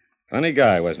 Funny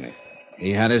guy, wasn't he?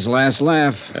 He had his last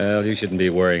laugh. Well, you shouldn't be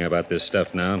worrying about this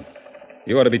stuff now.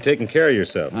 You ought to be taking care of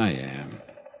yourself. I am.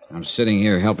 I'm sitting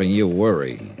here helping you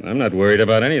worry. I'm not worried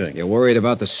about anything. You're worried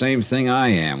about the same thing I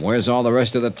am. Where's all the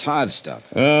rest of the Todd stuff?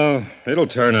 Oh, it'll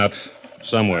turn up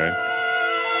somewhere.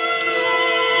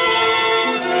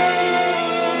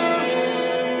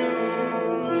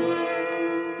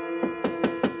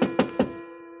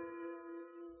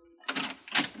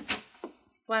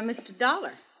 Why, Mr.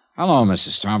 Dollar. Hello,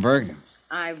 Mrs. Stromberg.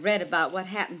 I read about what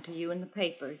happened to you in the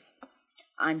papers.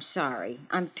 I'm sorry.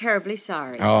 I'm terribly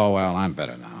sorry. Oh, well, I'm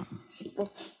better now. Well,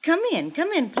 come in,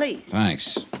 please.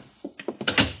 Thanks.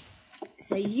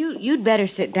 Say, you'd better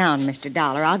sit down, Mr.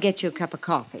 Dollar. I'll get you a cup of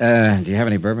coffee. Do you have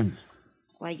any bourbon?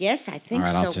 Why, yes, I think so.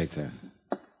 All right, I'll take that.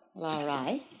 Well, all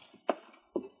right.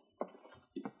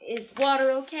 Is water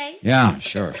okay? Yeah,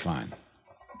 sure, fine.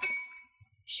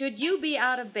 Should you be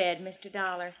out of bed, Mr.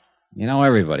 Dollar? You know,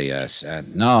 everybody asks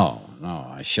that. No,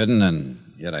 I shouldn't, and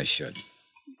yet I should.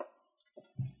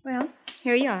 Well,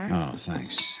 here you are. Oh,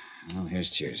 thanks. Well,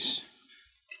 here's cheers.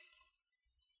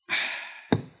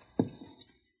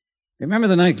 Remember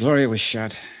the night Gloria was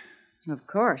shot? Of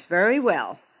course, very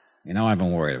well. You know, I've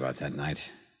been worried about that night.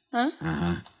 Huh?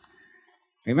 Uh-huh.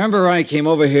 Remember I came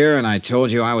over here and I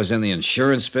told you I was in the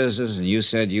insurance business and you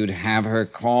said you'd have her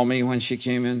call me when she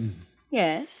came in?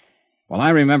 Yes. Well,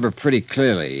 I remember pretty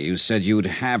clearly you said you'd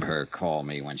have her call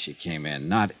me when she came in,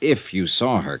 not if you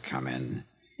saw her come in.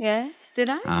 Yes, did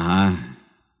I? Uh-huh.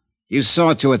 You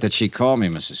saw to it that she called me,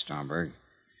 Mrs. Stromberg.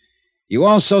 You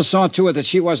also saw to it that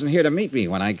she wasn't here to meet me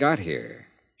when I got here.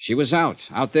 She was out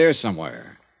there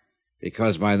somewhere.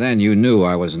 Because by then you knew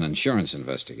I was an insurance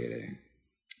investigator.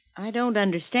 I don't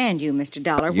understand you, Mr.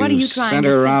 Dollar. What are you trying to say? You sent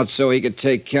her out so he could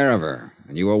take care of her,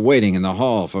 and you were waiting in the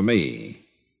hall for me.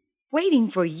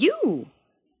 Waiting for you?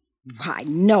 Why,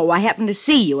 no, I happened to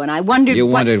see you, and I wondered You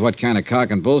wondered what kind of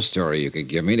cock and bull story you could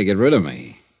give me to get rid of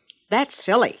me. That's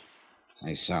silly.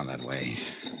 They sound that way.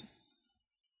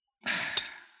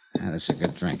 That's a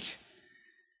good drink.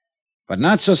 But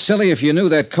not so silly if you knew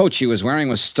that coat she was wearing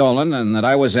was stolen and that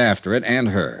I was after it and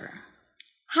her.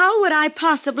 How would I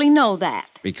possibly know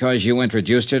that? Because you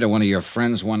introduced her to one of your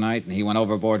friends one night and he went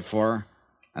overboard for her?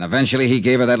 And eventually he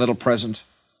gave her that little present?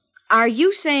 Are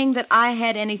you saying that I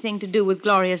had anything to do with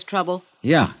Gloria's trouble?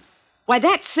 Yeah. Why,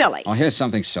 that's silly. Oh, here's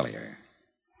something sillier.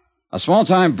 A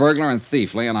small-time burglar and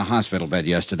thief lay on a hospital bed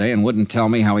yesterday and wouldn't tell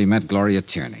me how he met Gloria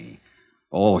Tierney.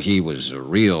 Oh, he was a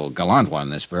real gallant one,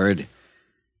 this bird.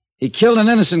 He killed an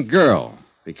innocent girl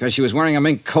because she was wearing a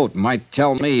mink coat and might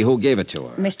tell me who gave it to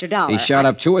her. Mr. Dollar. He shot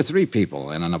up 2 or 3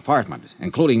 people in an apartment,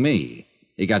 including me.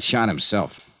 He got shot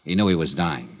himself. He knew he was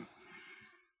dying.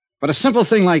 But a simple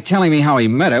thing like telling me how he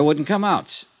met her wouldn't come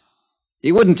out.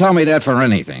 He wouldn't tell me that for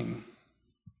anything.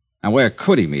 Now, where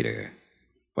could he meet her?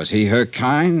 Was he her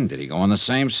kind? Did he go in the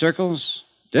same circles?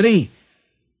 Did he?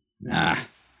 Nah.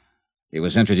 He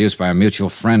was introduced by a mutual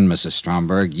friend, Mrs.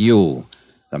 Stromberg. You,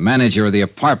 the manager of the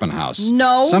apartment house.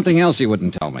 No. Something else he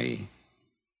wouldn't tell me.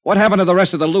 What happened to the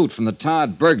rest of the loot from the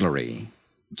Todd burglary?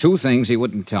 2 things he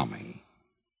wouldn't tell me.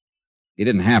 He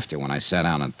didn't have to when I sat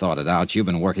down and thought it out. You've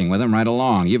been working with him right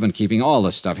along. You've been keeping all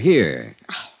the stuff here.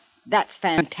 Oh, that's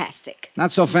fantastic.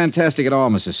 Not so fantastic at all,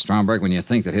 Mrs. Stromberg, when you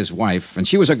think that his wife, and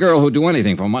she was a girl who'd do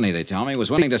anything for money, they tell me,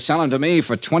 was willing to sell him to me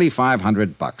for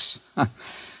 $2,500.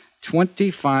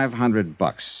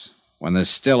 $2,500 when there's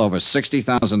still over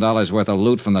 $60,000 worth of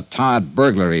loot from the Todd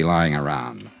burglary lying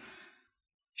around.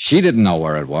 She didn't know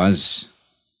where it was,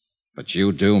 but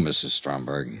you do, Mrs.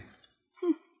 Stromberg.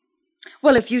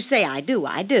 Well, if you say I do,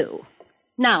 I do.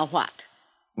 Now what?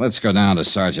 Let's go down to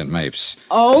Sergeant Mapes.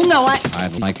 Oh, no,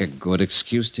 I'd like a good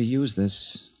excuse to use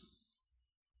this.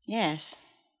 Yes.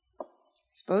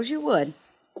 Suppose you would.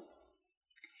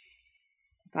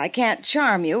 If I can't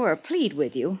charm you or plead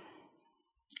with you,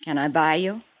 can I buy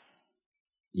you?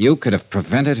 You could have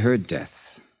prevented her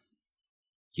death.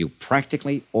 You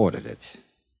practically ordered it.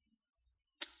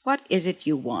 What is it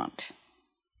you want?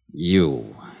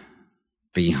 You.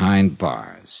 Behind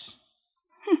bars.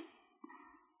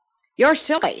 You're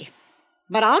silly,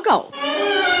 but I'll go.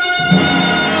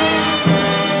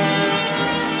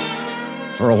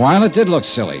 For a while, it did look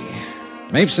silly.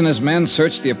 Mapes and his men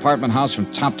searched the apartment house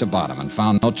from top to bottom and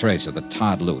found no trace of the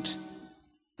Todd loot.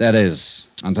 That is,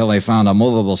 until they found a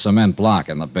movable cement block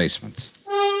in the basement.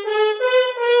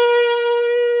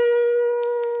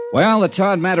 Well, the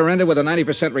Todd matter ended with a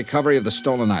 90% recovery of the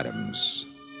stolen items.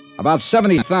 About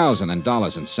 $70,000 in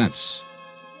dollars and cents.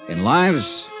 In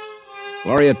lives,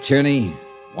 Gloria Tierney,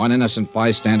 1 innocent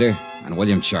bystander, and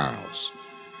William Charles.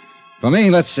 For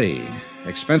me, let's see.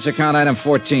 Expense account item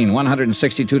 14,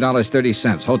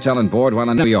 $162.30. Hotel and board while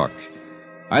in New York.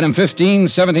 Item 15,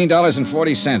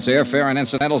 $17.40. Airfare and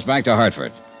incidentals back to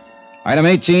Hartford. Item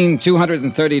 18,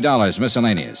 $230.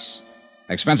 Miscellaneous.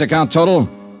 Expense account total,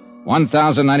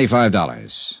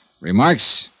 $1,095.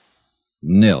 Remarks,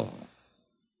 nil.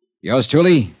 Yours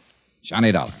truly,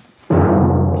 Johnny Dollar.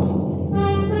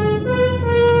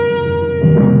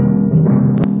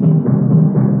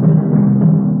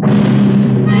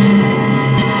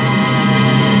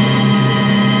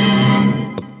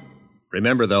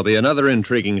 Remember, there'll be another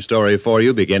intriguing story for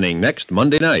you beginning next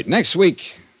Monday night. Next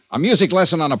week, a music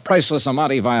lesson on a priceless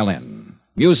Amati violin.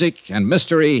 Music and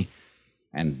mystery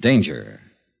and danger.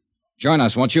 Join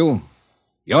us, won't you?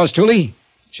 Yours truly,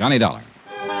 Johnny Dollar.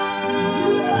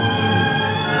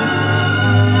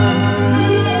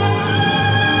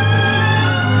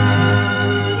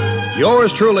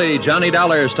 Yours truly, Johnny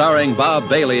Dollar, starring Bob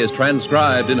Bailey, is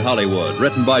transcribed in Hollywood.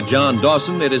 Written by John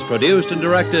Dawson, it is produced and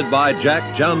directed by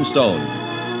Jack Johnstone.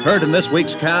 Heard in this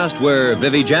week's cast were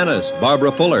Vivi Janis,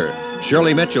 Barbara Fuller,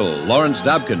 Shirley Mitchell, Lawrence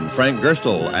Dobkin, Frank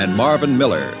Gerstle, and Marvin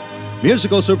Miller.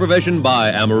 Musical supervision by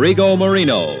Amerigo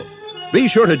Marino. Be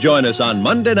sure to join us on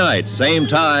Monday night, same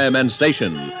time and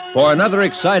station, for another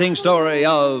exciting story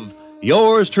of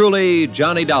Yours truly,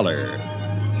 Johnny Dollar.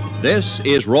 This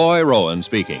is Roy Rowan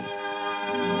speaking.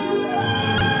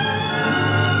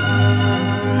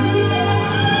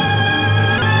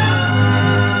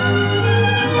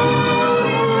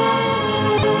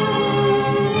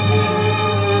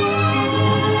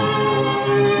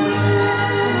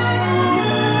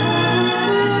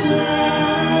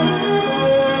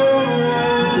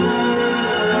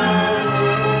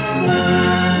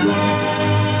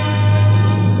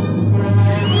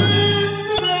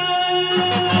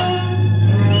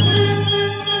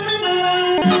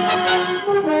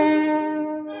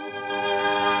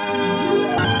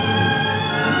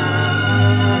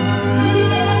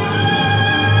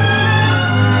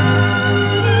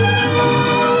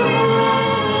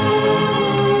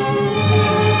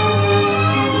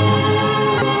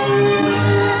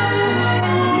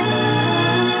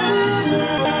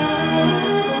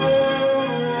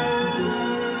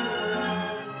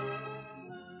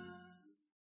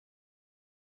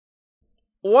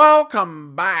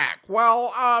 Welcome back.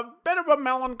 Well, a bit of a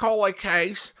melancholy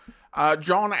case.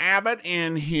 John Abbott,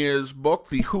 in his book,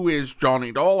 The Who is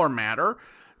Johnny Dollar Matter,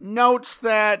 notes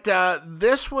that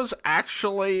this was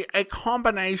actually a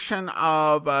combination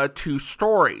of two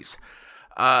stories.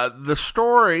 The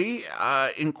story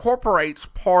incorporates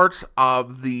parts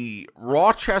of the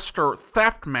Rochester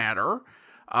theft matter,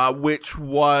 which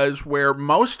was where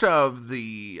most of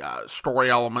the story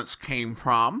elements came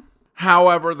from.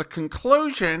 However, the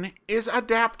conclusion is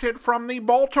adapted from the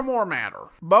Baltimore matter,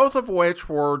 both of which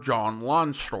were John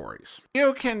Lund's stories.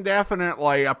 You can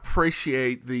definitely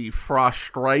appreciate the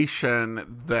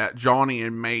frustration that Johnny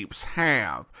and Mapes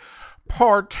have,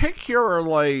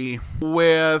 particularly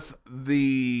with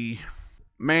the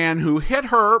man who hit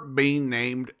her being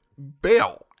named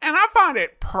Bill. And I find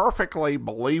it perfectly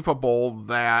believable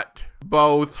that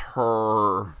both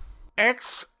her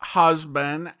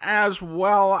ex-husband as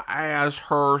well as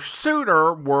her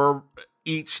suitor were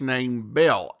each named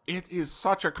Bill. It is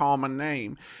such a common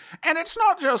name. And it's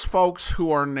not just folks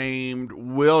who are named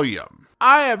William.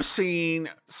 I have seen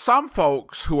some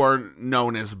folks who are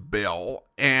known as Bill,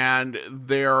 and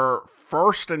their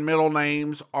first and middle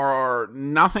names are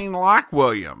nothing like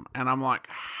William. And I'm like,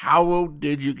 how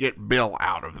did you get Bill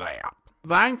out of that?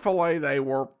 Thankfully, they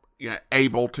were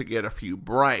able to get a few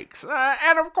breaks.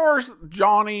 And of course,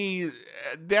 Johnny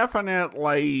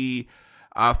definitely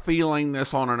feeling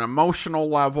this on an emotional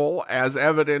level, as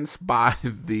evidenced by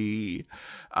the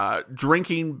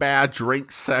drinking bad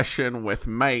drink session with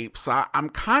Mapes. I'm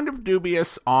kind of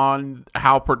dubious on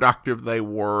how productive they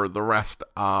were the rest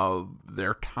of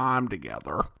their time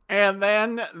together. And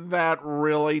then that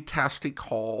really testy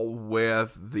call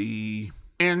with the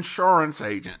insurance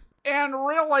agent. And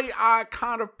really, I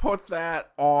kind of put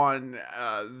that on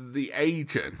the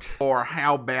agent for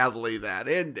how badly that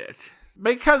ended.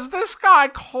 Because this guy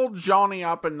called Johnny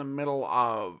up in the middle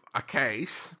of a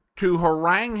case to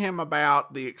harangue him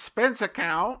about the expense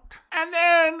account. And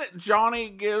then Johnny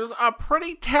gives a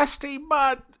pretty testy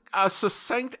but a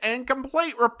succinct and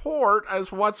complete report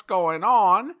as what's going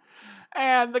on.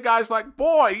 And the guy's like,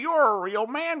 boy, you're a real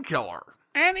man killer.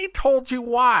 And he told you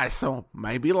why, so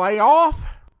maybe lay off.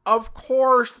 Of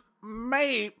course,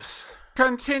 Mapes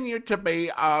continued to be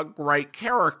a great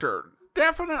character.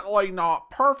 Definitely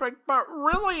not perfect, but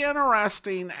really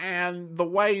interesting, and the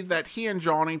way that he and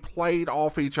Johnny played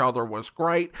off each other was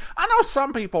great. I know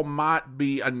some people might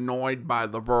be annoyed by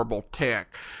the verbal tick,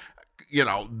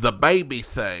 the baby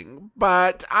thing,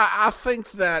 but I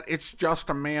think that it's just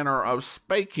a manner of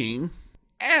speaking.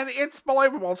 And it's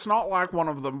believable. It's not like one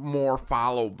of the more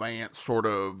Philo Vance sort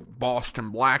of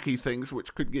Boston Blackie things,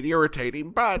 which could get irritating.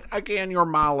 But again, your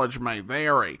mileage may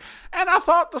vary. And I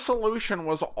thought the solution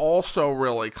was also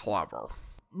really clever,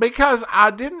 because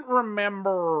I didn't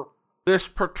remember this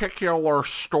particular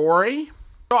story.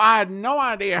 So I had no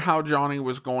idea how Johnny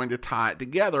was going to tie it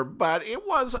together, but it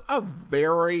was a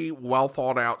very well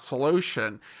thought out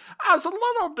solution. I was a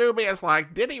little dubious,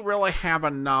 like, did he really have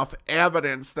enough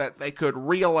evidence that they could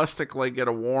realistically get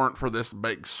a warrant for this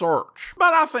big search?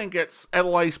 But I think it's at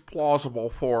least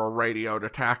plausible for a radio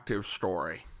detective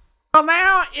story. Well,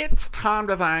 now it's time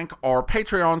to thank our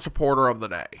Patreon supporter of the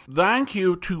day. Thank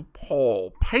you to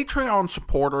Paul, Patreon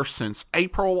supporter since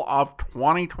April of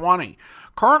 2020.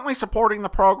 Currently supporting the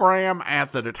program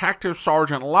at the detective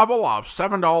sergeant level of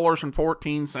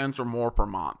 $7.14 or more per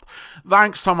month.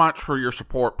 Thanks so much for your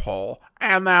support, Paul.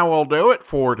 And that will do it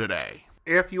for today.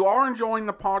 If you are enjoying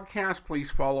the podcast, please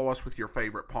follow us with your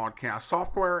favorite podcast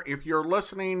software. If you're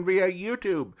listening via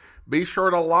YouTube, be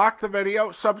sure to like the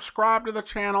video, subscribe to the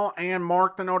channel, and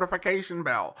mark the notification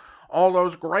bell. All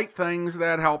those great things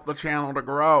that help the channel to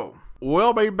grow.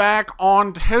 We'll be back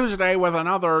on Tuesday with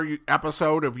another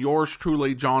episode of yours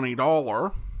truly, Johnny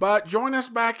Dollar. But join us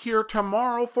back here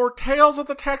tomorrow for Tales of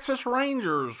the Texas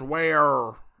Rangers,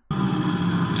 where...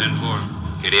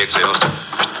 10-4. KDX Austin.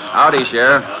 Howdy,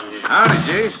 Sheriff. Howdy,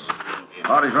 Jace.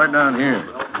 Howdy's right down here.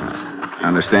 I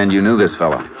understand you knew this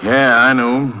fellow. Yeah, I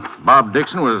knew him. Bob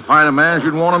Dixon was as fine a man as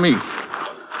you'd want to meet.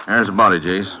 There's the body,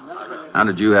 Jace. How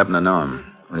did you happen to know him?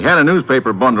 He had a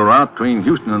newspaper bundle route between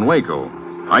Houston and Waco.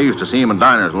 I used to see him in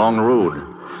diners along the road.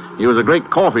 He was a great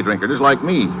coffee drinker, just like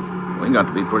me. We got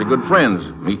to be pretty good friends,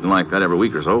 meeting like that every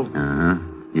week or so. Uh-huh.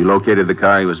 You located the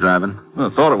car he was driving? I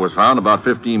thought it was found about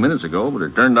 15 minutes ago, but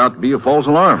it turned out to be a false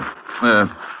alarm.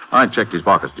 I checked his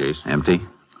pockets, Jace. Empty?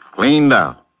 Cleaned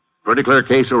out. Pretty clear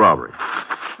case of robbery.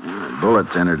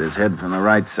 Bullets entered his head from the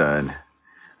right side.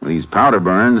 These powder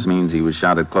burns means he was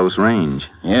shot at close range.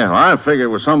 Yeah, I figured it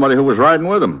was somebody who was riding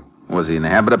with him. Was he in the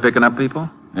habit of picking up people?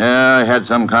 Yeah, I had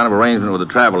some kind of arrangement with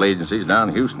the travel agencies down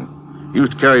in Houston. He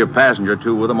used to carry a passenger or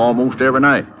two with him almost every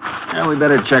night. Yeah, we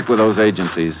better check with those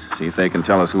agencies, see if they can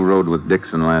tell us who rode with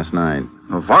Dixon last night.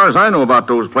 As far as I know about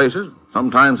those places,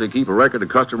 sometimes they keep a record of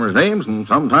customers' names and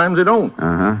sometimes they don't.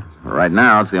 Uh-huh. Right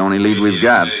now, it's the only lead we've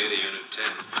got.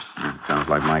 Sounds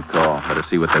like my call. Better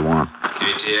see what they want.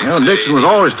 You know, Dixon was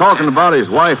always talking about his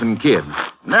wife and kid.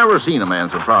 Never seen a man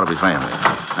so proud of his family.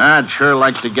 I'd sure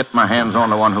like to get my hands on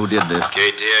the one who did this.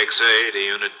 KTXA to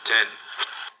Unit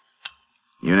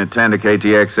 10. Unit 10 to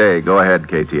KTXA. Go ahead,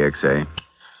 KTXA.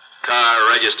 Car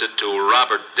registered to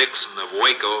Robert Dixon of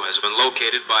Waco has been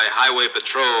located by Highway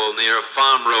Patrol near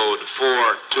Farm Road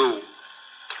 4-2,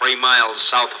 3 miles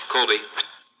south of Colby.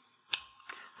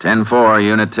 10-4,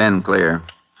 Unit 10, clear.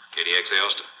 KTXA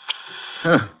Austin.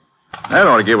 Huh. That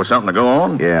ought to give us something to go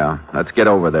on. Yeah, let's get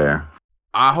over there.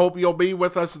 I hope you'll be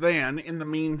with us then. In the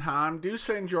meantime, do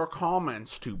send your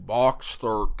comments to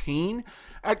Box13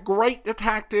 at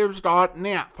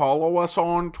greatdetectives.net. Follow us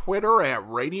on Twitter at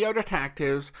Radio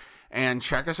Detectives and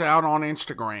check us out on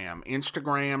Instagram,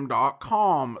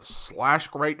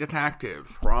 instagram.com/greatdetectives.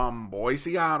 From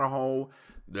Boise, Idaho,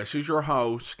 this is your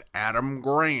host, Adam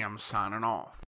Graham, signing off.